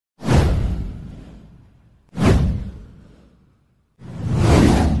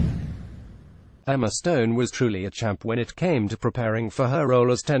Emma Stone was truly a champ when it came to preparing for her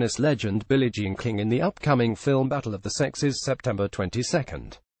role as tennis legend Billie Jean Kin in the upcoming film Battle of the Sexes September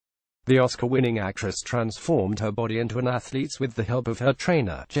 22nd. The Oscar-winning actress transformed her body into an athlete's with the help of her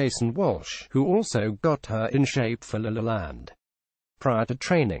trainer, Jason Walsh, who also got her in shape for La La Land. Prior to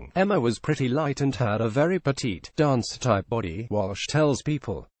training, Emma was pretty light and had a very petite, dancer-type body, Walsh tells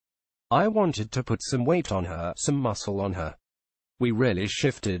People. I wanted to put some weight on her, some muscle on her. We really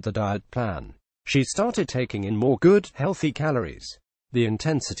shifted the diet plan. She started taking in more good, healthy calories. The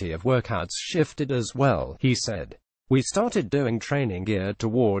intensity of workouts shifted as well, he said. We started doing training geared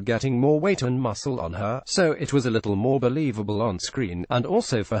toward getting more weight and muscle on her, so it was a little more believable on screen, and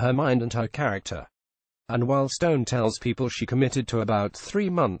also for her mind and her character. And while Stone tells People she committed to about 3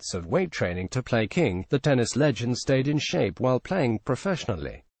 months of weight training to play King, the tennis legend stayed in shape while playing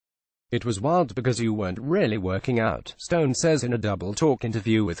professionally. It was wild because you weren't really working out, Stone says in a Double Talk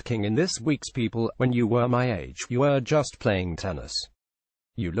interview with King in this week's People. When you were my age, you were just playing tennis.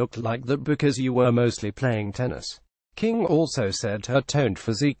 You looked like that because you were mostly playing tennis. King also said her toned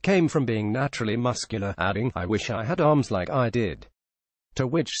physique came from being naturally muscular, adding, I wish I had arms like I did. To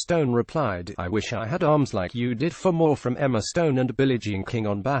which Stone replied, I wish I had arms like you did. For more from Emma Stone and Billie Jean Kin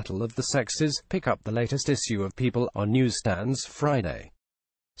on Battle of the Sexes, pick up the latest issue of People on newsstands Friday.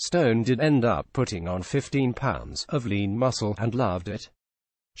 Stone did end up putting on 15 pounds of lean muscle, and loved it.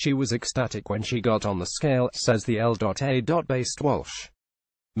 She was ecstatic when she got on the scale, says the L.A.-based Walsh.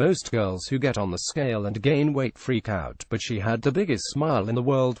 Most girls who get on the scale and gain weight freak out, but she had the biggest smile in the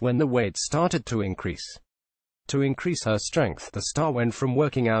world when the weight started to increase. To increase her strength, the star went from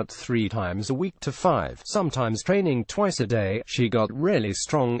working out 3 times a week to 5, sometimes training twice a day. She got really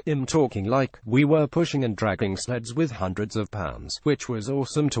strong, I'm talking like, we were pushing and dragging sleds with hundreds of pounds, which was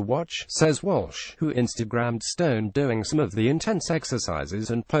awesome to watch, says Walsh, who Instagrammed Stone doing some of the intense exercises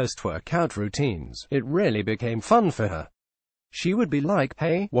and post-workout routines. It really became fun for her. She would be like,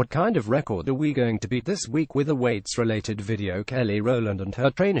 hey, what kind of record are we going to beat this week? With a weights-related video, Kelly Rowland and her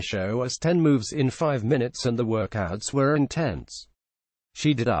trainer show us 10 moves in 5 minutes, and the workouts were intense.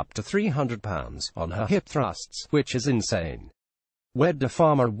 She did up to 300 pounds on her hip thrusts, which is insane. We'd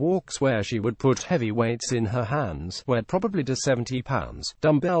farmer walks where she would put heavy weights in her hands, we'd probably do 70 pounds,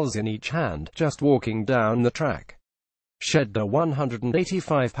 dumbbells in each hand, just walking down the track. Shed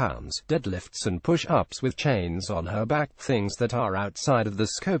 185 pounds, deadlifts and push-ups with chains on her back, things that are outside of the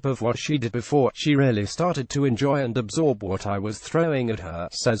scope of what she did before. She really started to enjoy and absorb what I was throwing at her,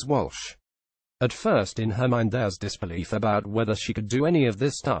 says Walsh. At first in her mind there's disbelief about whether she could do any of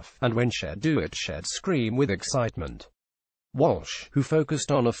this stuff, and when she'd do it she'd scream with excitement. Walsh, who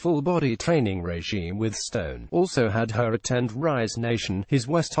focused on a full-body training regime with Stone, also had her attend Rise Nation, his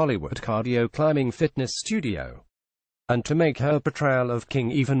West Hollywood cardio climbing fitness studio. And to make her portrayal of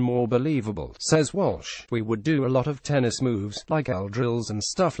King even more believable, says Walsh, we would do a lot of tennis moves, like L drills and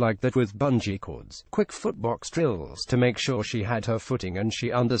stuff like that with bungee cords, quick footbox drills to make sure she had her footing and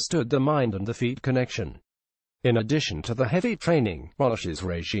she understood the mind and the feet connection. In addition to the heavy training, Walsh's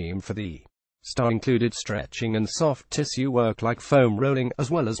regime for the star included stretching and soft tissue work like foam rolling,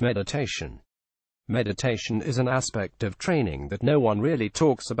 as well as meditation. Meditation is an aspect of training that no one really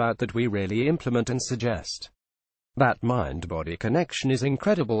talks about that we really implement and suggest. That mind-body connection is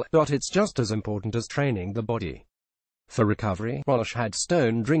incredible, but it's just as important as training the body. For recovery, Walsh had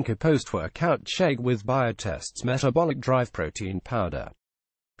Stone drink a post-workout shake with Biotest's metabolic drive protein powder.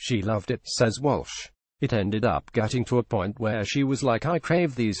 She loved it, says Walsh. It ended up getting to a point where she was like, I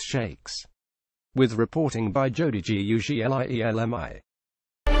crave these shakes. With reporting by Jody Guglielmi.